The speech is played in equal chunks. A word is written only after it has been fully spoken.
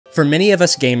For many of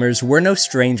us gamers, we're no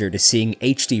stranger to seeing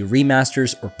HD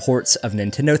remasters or ports of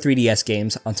Nintendo 3DS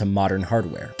games onto modern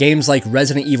hardware. Games like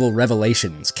Resident Evil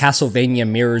Revelations, Castlevania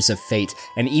Mirrors of Fate,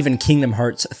 and even Kingdom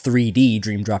Hearts 3D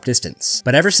Dream Drop Distance.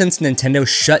 But ever since Nintendo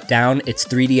shut down its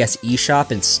 3DS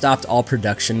eShop and stopped all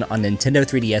production on Nintendo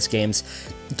 3DS games,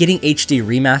 getting HD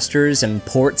remasters and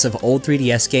ports of old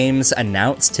 3DS games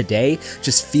announced today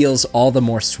just feels all the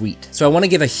more sweet. So I want to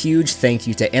give a huge thank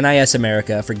you to NIS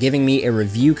America for giving me a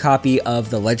review copy of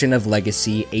The Legend of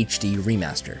Legacy HD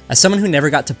Remaster. As someone who never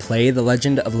got to play The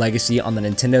Legend of Legacy on the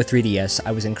Nintendo 3DS,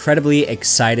 I was incredibly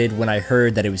excited when I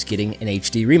heard that it was getting an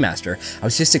HD remaster. I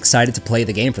was just excited to play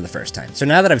the game for the first time. So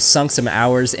now that I've sunk some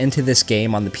hours into this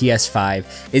game on the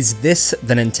PS5, is this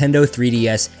the Nintendo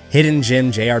 3DS hidden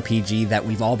gem JRPG that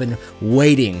we've all been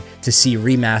waiting to see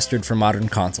remastered for modern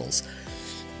consoles?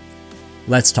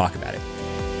 Let's talk about it.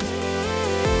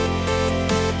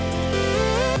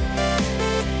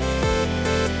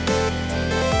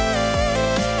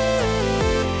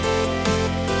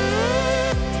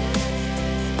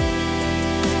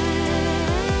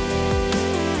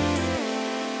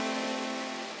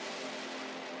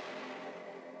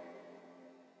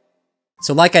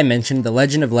 So like I mentioned, The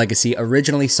Legend of Legacy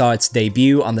originally saw its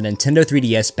debut on the Nintendo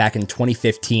 3DS back in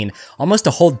 2015, almost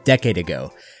a whole decade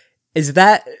ago. Is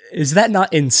that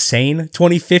not insane?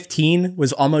 2015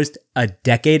 was almost a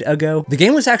decade ago. The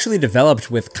game was actually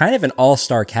developed with kind of an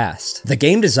all-star cast. The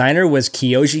game designer was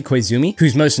Kyoji Koizumi,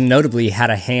 who's most notably had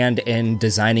a hand in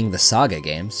designing the Saga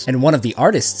games. And one of the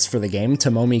artists for the game,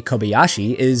 Tomomi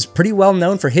Kobayashi, is pretty well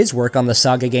known for his work on the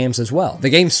Saga games as well. The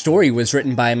game's story was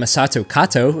written by Masato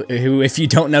Kato, who, if you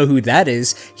don't know who that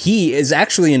is, he is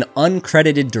actually an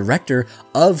uncredited director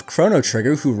of Chrono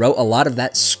Trigger who wrote a lot of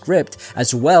that script,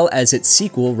 as well as its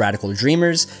sequel, Radical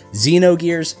Dreamers,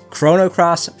 Xenogears, Chrono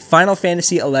Cross, Final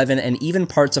Fantasy XI, and even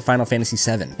parts of Final Fantasy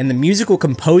VII. And the musical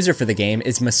composer for the game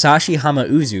is Masashi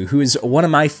Hamauzu, who is one of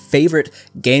my favorite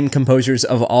game composers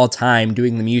of all time,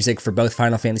 doing the music for both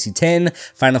Final Fantasy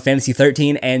X, Final Fantasy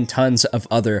XIII, and tons of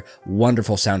other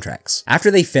wonderful soundtracks.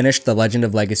 After they finished The Legend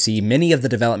of Legacy, many of the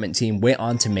development team went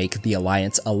on to make The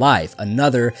Alliance Alive,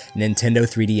 another Nintendo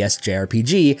 3DS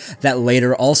JRPG that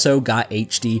later also got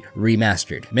HD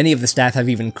remastered. Many of the staff have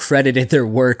even credited their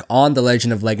work on The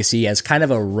Legend of Legacy as kind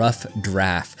of a rough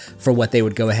draft for what they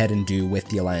would go ahead and do with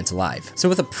The Alliance Alive. So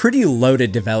with a pretty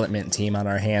loaded development team on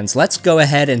our hands, let's go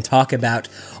ahead and talk about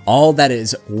all that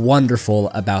is wonderful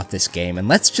about this game. And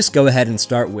let's just go ahead and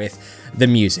start with the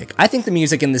music. I think the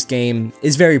music in this game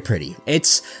is very pretty.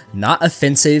 It's not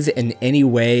offensive in any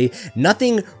way.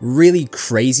 Nothing really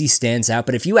crazy stands out,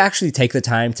 but if you actually take the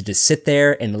time to just sit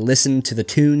there and listen to the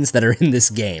tunes that are in this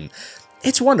game,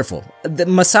 it's wonderful. The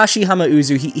Masashi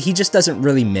Hamauzu, he just doesn't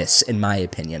really miss, in my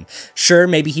opinion. Sure,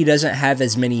 maybe he doesn't have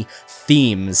as many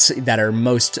themes that are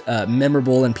most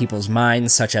memorable in people's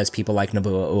minds, such as people like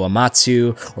Nobuo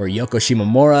Uematsu or Yoko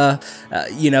Shimomura.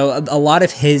 You know, a lot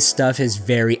of his stuff is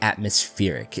very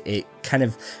atmospheric. It kind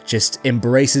of just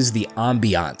embraces the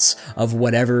ambiance of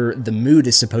whatever the mood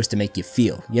is supposed to make you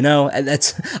feel. You know,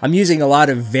 I'm using a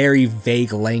lot of very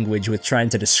vague language with trying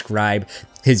to describe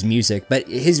his music, but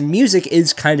his music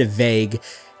is kind of vague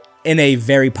in a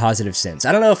very positive sense.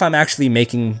 I don't know if I'm actually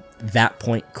making that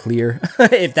point clear,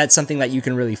 if that's something that you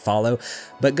can really follow,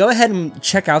 but go ahead and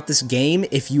check out this game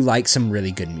if you like some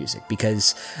really good music,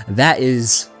 because that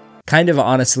is kind of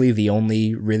honestly the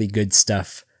only really good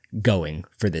stuff going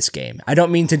for this game. I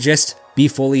don't mean to just be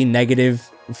fully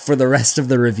negative for the rest of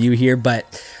the review here,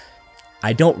 but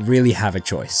I don't really have a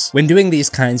choice. When doing these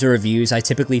kinds of reviews, I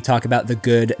typically talk about the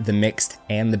good, the mixed,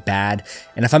 and the bad,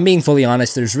 and if I'm being fully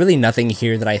honest, there's really nothing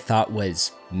here that I thought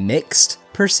was mixed,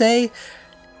 per se.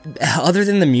 Other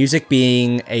than the music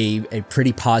being a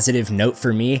pretty positive note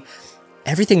for me,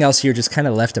 everything else here just kind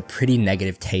of left a pretty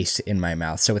negative taste in my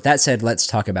mouth. So with that said, let's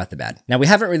talk about the bad. Now, we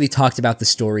haven't really talked about the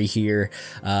story here,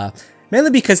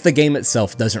 mainly because the game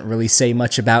itself doesn't really say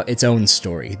much about its own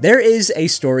story. There is a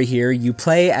story here. You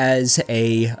play as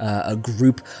a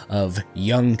group of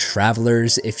young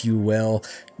travelers, if you will,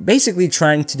 basically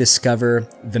trying to discover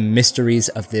the mysteries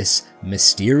of this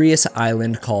mysterious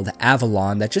island called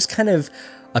Avalon that just kind of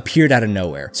appeared out of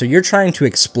nowhere. So you're trying to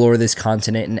explore this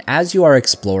continent, and as you are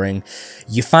exploring,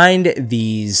 you find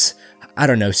these, I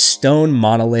don't know, stone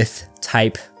monolith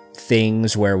type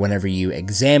things where whenever you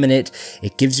examine it,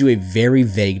 it gives you a very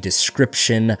vague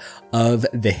description of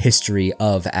the history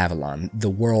of Avalon, the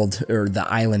world or the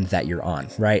island that you're on,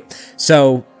 right?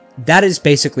 So that is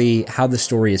basically how the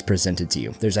story is presented to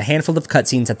you. There's a handful of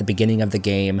cutscenes at the beginning of the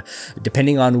game.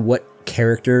 Depending on what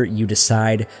character you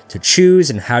decide to choose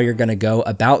and how you're going to go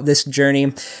about this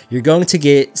journey, you're going to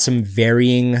get some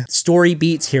varying story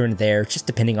beats here and there, just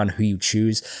depending on who you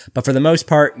choose. But for the most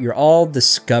part, you're all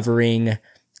discovering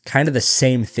kind of the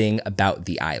same thing about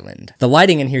the island. The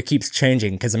lighting in here keeps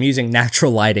changing because I'm using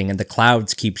natural lighting and the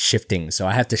clouds keep shifting, so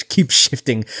I have to keep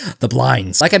shifting the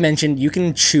blinds. Like I mentioned, you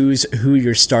can choose who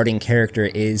your starting character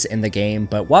is in the game,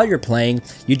 but while you're playing,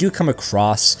 you do come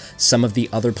across some of the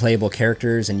other playable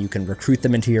characters and you can recruit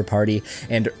them into your party,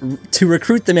 and to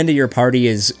recruit them into your party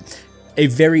is a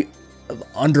very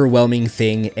underwhelming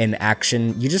thing in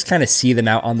action. You just kind of see them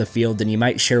out on the field and you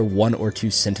might share 1 or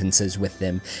 2 sentences with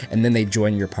them and then they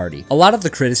join your party. A lot of the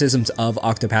criticisms of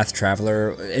Octopath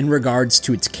Traveler in regards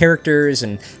to its characters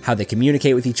and how they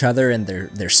communicate with each other and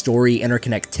their story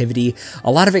interconnectivity,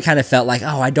 a lot of it kind of felt like,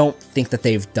 oh, I don't think that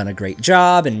they've done a great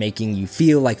job in making you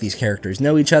feel like these characters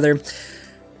know each other.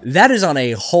 That is on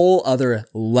a whole other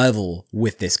level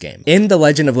with this game. In The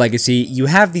Legend of Legacy, you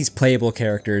have these playable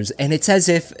characters, and it's as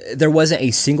if there wasn't a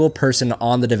single person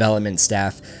on the development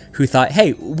staff who thought,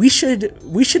 hey, we should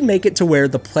make it to where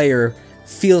the player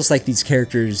feels like these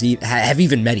characters have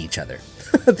even met each other.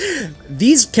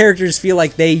 These characters feel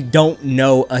like they don't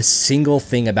know a single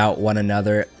thing about one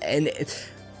another, and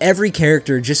every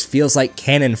character just feels like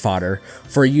cannon fodder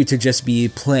for you to just be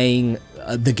playing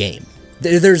the game.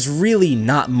 There's really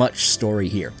not much story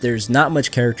here. There's not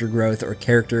much character growth or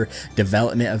character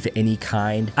development of any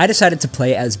kind. I decided to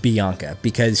play as Bianca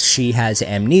because she has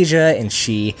amnesia and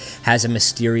she has a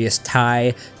mysterious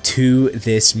tie to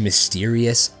this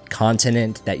mysterious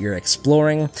continent that you're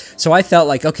exploring. So I felt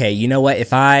like, okay, you know what?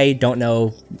 If I don't know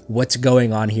what's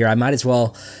going on here, I might as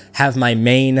well have my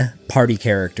main party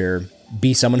character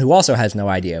be someone who also has no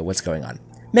idea what's going on.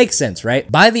 Makes sense,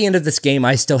 right? By the end of this game,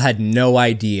 I still had no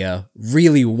idea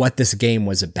really what this game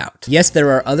was about. Yes, there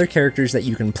are other characters that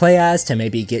you can play as to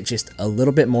maybe get just a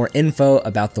little bit more info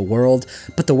about the world,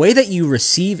 but the way that you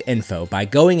receive info by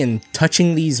going and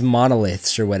touching these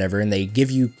monoliths or whatever, and they give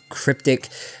you cryptic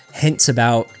hints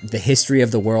about the history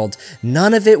of the world,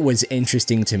 none of it was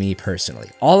interesting to me personally.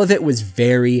 All of it was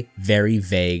very, very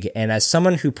vague, and as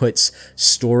someone who puts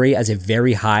story as a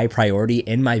very high priority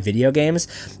in my video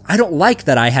games, I don't like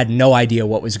that I had no idea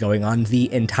what was going on the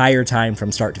entire time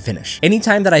from start to finish.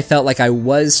 Anytime that I felt like I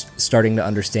was starting to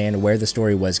understand where the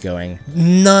story was going,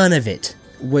 none of it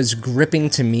was gripping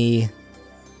to me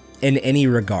in any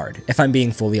regard, if I'm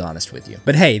being fully honest with you.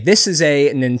 But hey, this is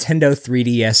a Nintendo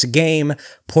 3DS game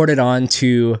ported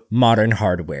onto modern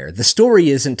hardware. The story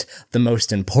isn't the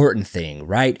most important thing,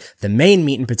 right? The main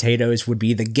meat and potatoes would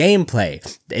be the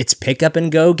gameplay. It's pick up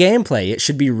and go gameplay. It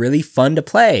should be really fun to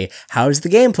play. How's the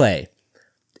gameplay?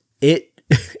 It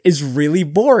is really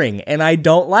boring, and I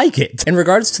don't like it. In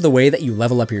regards to the way that you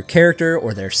level up your character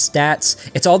or their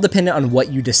stats, it's all dependent on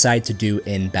what you decide to do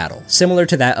in battle, similar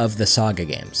to that of the Saga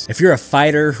games. If you're a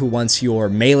fighter who wants your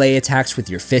melee attacks with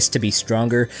your fist to be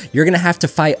stronger, you're gonna have to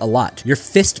fight a lot. Your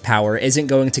fist power isn't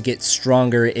going to get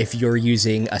stronger if you're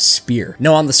using a spear.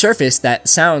 Now, on the surface, that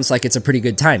sounds like it's a pretty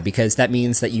good time, because that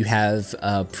means that you have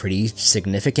a pretty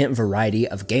significant variety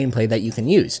of gameplay that you can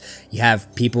use. You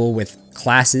have people with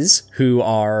classes who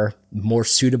are more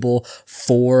suitable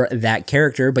for that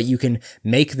character, but you can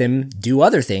make them do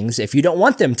other things if you don't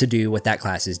want them to do what that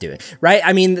class is doing, right?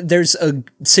 I mean, there's a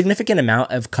significant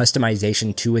amount of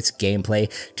customization to its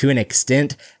gameplay to an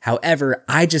extent. However,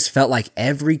 I just felt like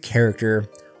every character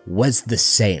was the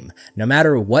same. No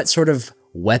matter what sort of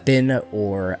weapon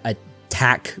or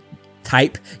attack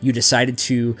type you decided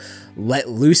to let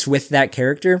loose with that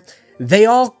character, they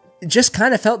all just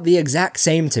kind of felt the exact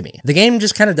same to me. The game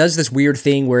just kind of does this weird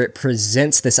thing where it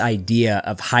presents this idea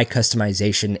of high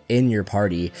customization in your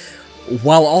party,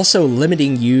 while also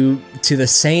limiting you to the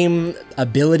same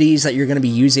abilities that you're going to be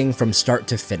using from start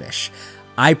to finish.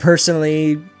 I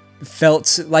personally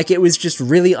felt like it was just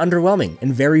really underwhelming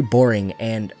and very boring,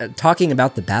 and talking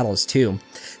about the battles too.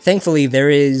 Thankfully, there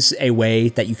is a way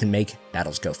that you can make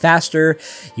battles go faster.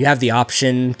 You have the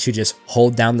option to just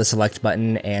hold down the select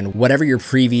button, and whatever your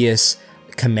previous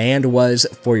command was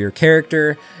for your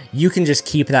character, you can just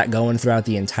keep that going throughout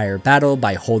the entire battle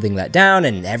by holding that down,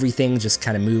 and everything just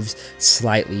kind of moves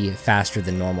slightly faster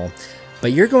than normal.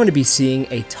 But you're going to be seeing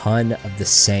a ton of the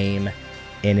same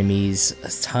enemies,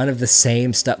 a ton of the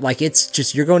same stuff. Like, it's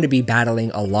just, you're going to be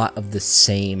battling a lot of the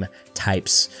same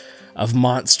types of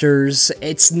monsters.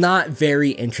 It's not very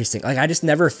interesting. Like, I just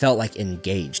never felt like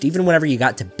engaged. Even whenever you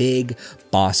got to big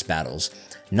boss battles,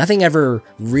 nothing ever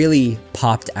really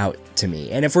popped out to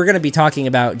me. And if we're going to be talking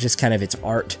about just kind of its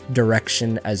art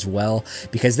direction as well,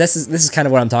 because this is kind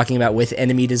of what I'm talking about with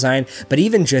enemy design, but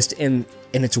even just in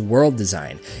its world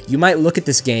design, you might look at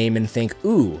this game and think,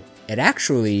 ooh, it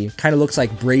actually kind of looks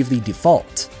like Bravely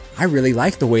Default. I really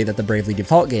like the way that the Bravely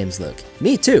Default games look.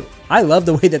 Me too. I love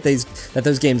the way that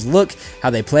those games look, how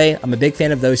they play. I'm a big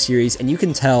fan of those series, and you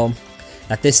can tell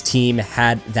that this team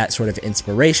had that sort of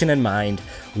inspiration in mind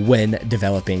when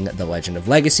developing The Legend of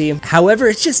Legacy. However,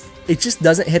 it just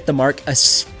doesn't hit the mark,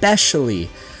 especially,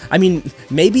 I mean,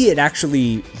 maybe it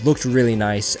actually looked really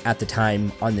nice at the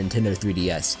time on Nintendo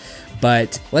 3DS,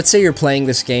 but let's say you're playing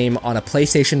this game on a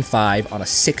PlayStation 5 on a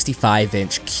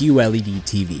 65-inch QLED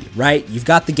TV, right? You've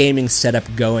got the gaming setup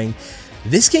going.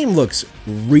 This game looks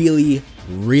really,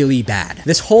 really bad.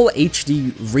 This whole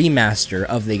HD remaster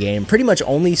of the game pretty much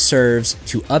only serves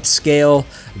to upscale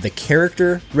the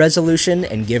character resolution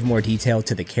and give more detail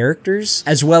to the characters,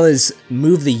 as well as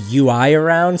move the UI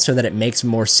around so that it makes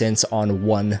more sense on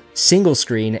one single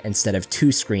screen instead of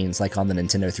two screens like on the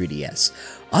Nintendo 3DS.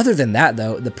 Other than that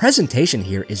though, the presentation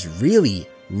here is really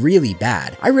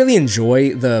bad. I really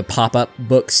enjoy the pop-up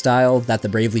book style that the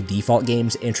Bravely Default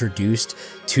games introduced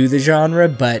to the genre,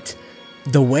 but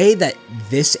the way that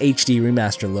this HD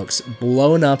remaster looks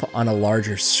blown up on a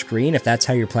larger screen, if that's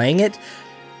how you're playing it,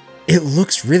 it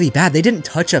looks really bad. They didn't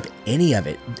touch up any of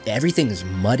it. Everything is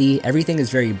muddy, everything is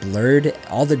very blurred,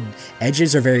 all the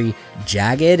edges are very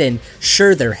jagged, and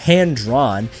sure, they're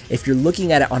hand-drawn. If you're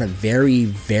looking at it on a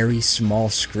very small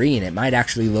screen, it might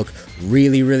actually look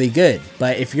really good.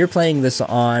 But if you're playing this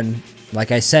on,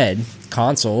 like I said,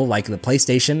 console, like the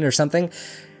PlayStation or something,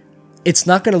 it's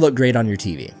not going to look great on your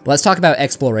TV. Let's talk about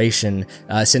exploration,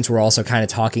 since we're also kind of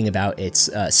talking about its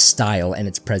style and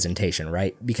its presentation,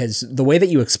 right? Because the way that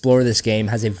you explore this game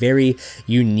has a very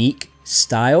unique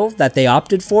style that they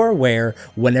opted for, where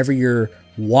whenever you're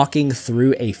walking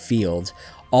through a field,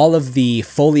 all of the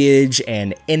foliage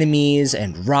and enemies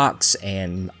and rocks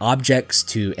and objects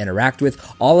to interact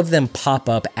with, all of them pop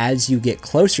up as you get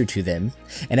closer to them,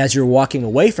 and as you're walking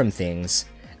away from things,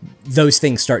 those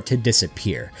things start to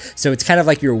disappear. So it's kind of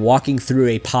like you're walking through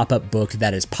a pop-up book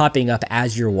that is popping up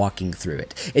as you're walking through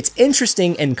it. It's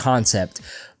interesting in concept,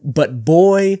 but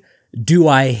boy, do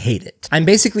I hate it. I'm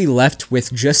basically left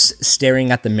with just staring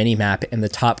at the minimap in the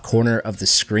top corner of the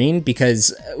screen,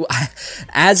 because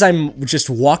as I'm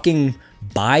just walking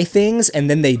by things and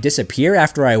then they disappear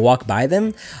after I walk by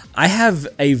them, I have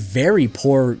a very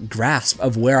poor grasp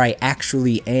of where I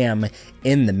actually am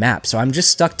in the map. So I'm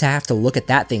just stuck to have to look at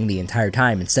that thing the entire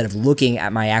time instead of looking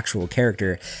at my actual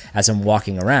character as I'm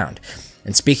walking around.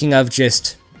 And speaking of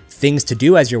just things to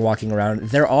do as you're walking around,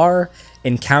 there are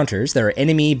encounters, there are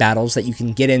enemy battles that you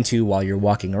can get into while you're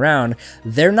walking around.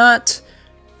 They're not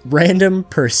random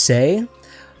per se,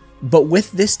 but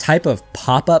with this type of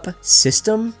pop-up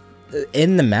system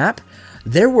in the map,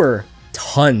 there were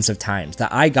tons of times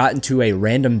that I got into a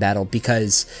random battle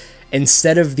because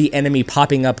instead of the enemy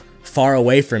popping up far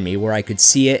away from me where I could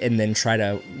see it and then try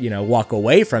to, walk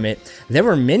away from it, there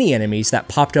were many enemies that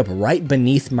popped up right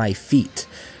beneath my feet.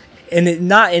 And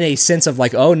not in a sense of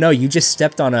like, oh no, you just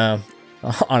stepped on a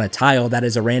tile, that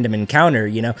is a random encounter,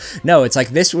 No, it's like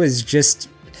this was just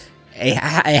a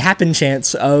happen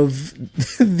chance of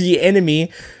the enemy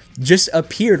just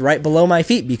appeared right below my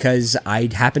feet because I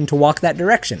happened to walk that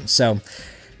direction. So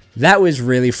that was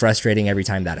really frustrating every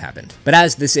time that happened. But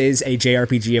as this is a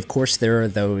JRPG, of course, there are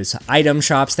those item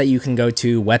shops that you can go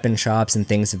to, weapon shops and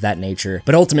things of that nature.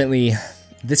 But ultimately,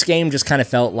 this game just kind of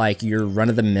felt like your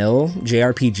run-of-the-mill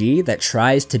JRPG that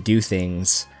tries to do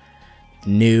things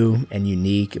new and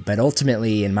unique, but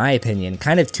ultimately, in my opinion,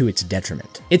 kind of to its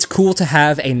detriment. It's cool to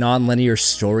have a non-linear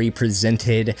story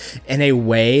presented in a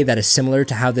way that is similar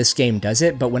to how this game does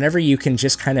it, but whenever you can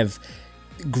just kind of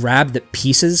grab the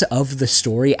pieces of the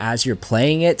story as you're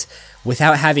playing it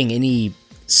without having any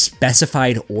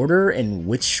specified order in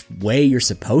which way you're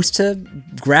supposed to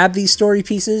grab these story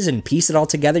pieces and piece it all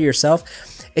together yourself,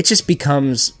 it just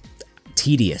becomes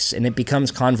tedious and it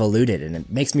becomes convoluted, and it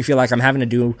makes me feel like I'm having to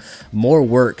do more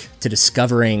work to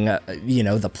discovering,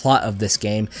 the plot of this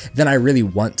game than I really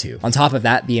want to. On top of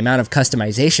that, the amount of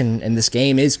customization in this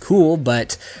game is cool,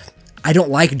 but I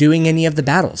don't like doing any of the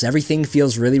battles. Everything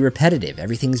feels really repetitive.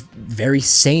 Everything's very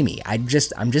samey. I'm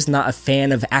just not a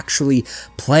fan of actually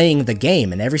playing the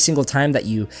game, and every single time that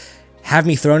you have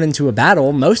me thrown into a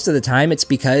battle, most of the time it's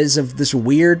because of this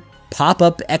weird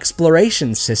pop-up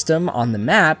exploration system on the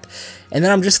map, and then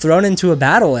I'm just thrown into a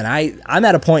battle, and I'm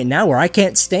at a point now where I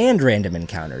can't stand random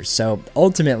encounters. So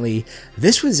ultimately,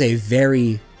 this was a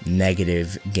very,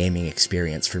 negative gaming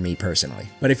experience for me personally.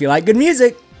 But if you like good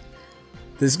music,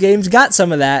 this game's got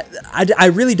some of that. I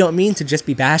really don't mean to just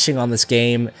be bashing on this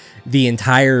game the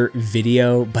entire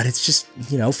video, but it's just,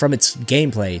 you know, from its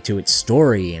gameplay to its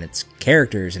story and its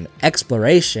characters and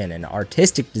exploration and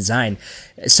artistic design,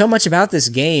 so much about this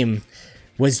game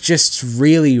was just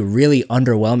really, really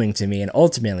underwhelming to me, and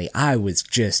ultimately I was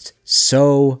just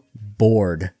so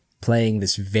bored playing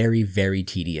this very, very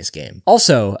tedious game.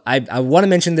 Also, I want to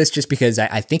mention this just because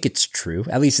I think it's true.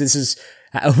 At least this is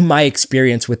my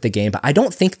experience with the game, but I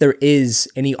don't think there is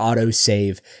any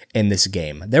autosave in this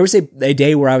game. There was a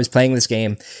day where I was playing this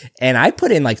game and I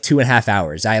put in like 2.5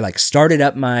 hours. I like started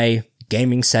up my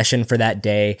gaming session for that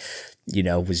day, you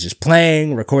know, was just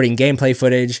playing, recording gameplay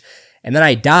footage, and then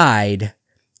I died.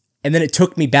 And then it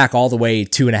took me back all the way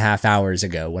 2.5 hours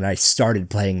ago when I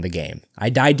started playing the game. I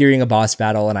died during a boss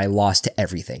battle and I lost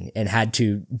everything and had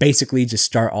to basically just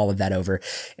start all of that over.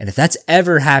 And if that's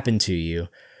ever happened to you,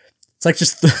 it's like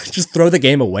just throw the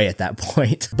game away at that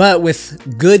point. But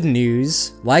with good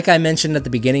news, like I mentioned at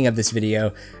the beginning of this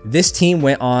video, this team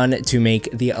went on to make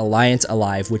the Alliance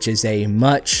Alive, which is a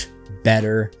much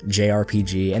better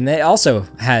JRPG, and it also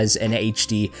has an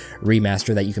HD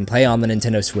remaster that you can play on the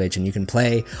Nintendo Switch and you can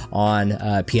play on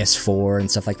PS4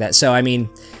 and stuff like that. So I mean,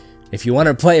 if you want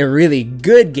to play a really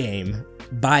good game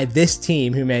by this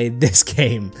team who made this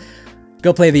game,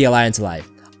 go play the Alliance Alive.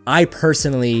 I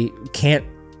personally can't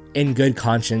in good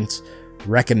conscience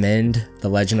recommend The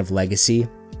Legend of Legacy.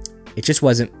 It just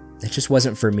wasn't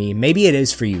for me. Maybe it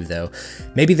is for you though.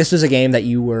 Maybe this was a game that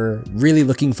you were really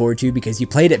looking forward to because you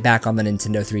played it back on the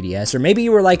Nintendo 3DS, or maybe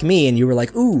you were like me and you were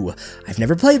like, ooh, I've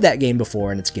never played that game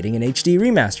before and it's getting an HD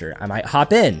remaster. I might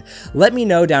hop in. Let me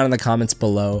know down in the comments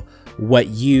below what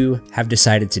you have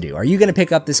decided to do. Are you going to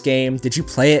pick up this game? Did you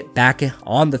play it back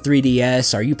on the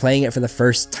 3DS? Are you playing it for the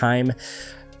first time?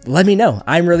 Let me know.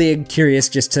 I'm really curious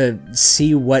just to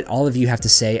see what all of you have to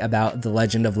say about The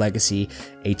Legend of Legacy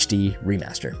HD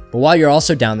Remaster. But while you're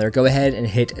also down there, go ahead and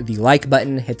hit the like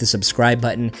button, hit the subscribe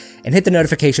button, and hit the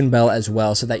notification bell as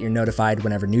well so that you're notified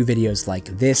whenever new videos like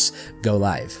this go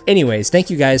live. Anyways,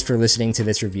 thank you guys for listening to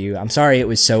this review. I'm sorry it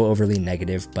was so overly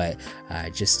negative, but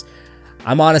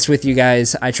I'm honest with you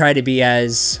guys. I try to be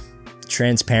as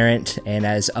transparent and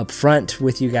as upfront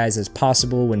with you guys as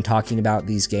possible when talking about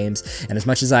these games. And as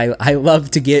much as I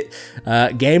love to get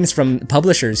games from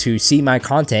publishers who see my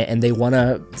content and they want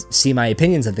to see my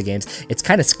opinions of the games, it's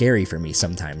kind of scary for me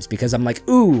sometimes because I'm like,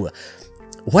 ooh,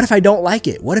 what if I don't like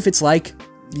it? What if it's like,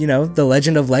 you know, The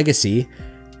Legend of Legacy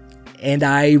and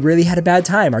I really had a bad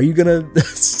time? Are you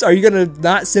gonna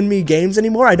not send me games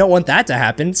anymore? I don't want that to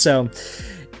happen. So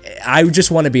I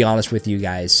just want to be honest with you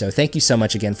guys. So thank you so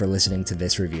much again for listening to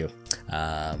this review.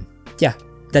 Yeah,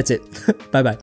 that's it. Bye-bye.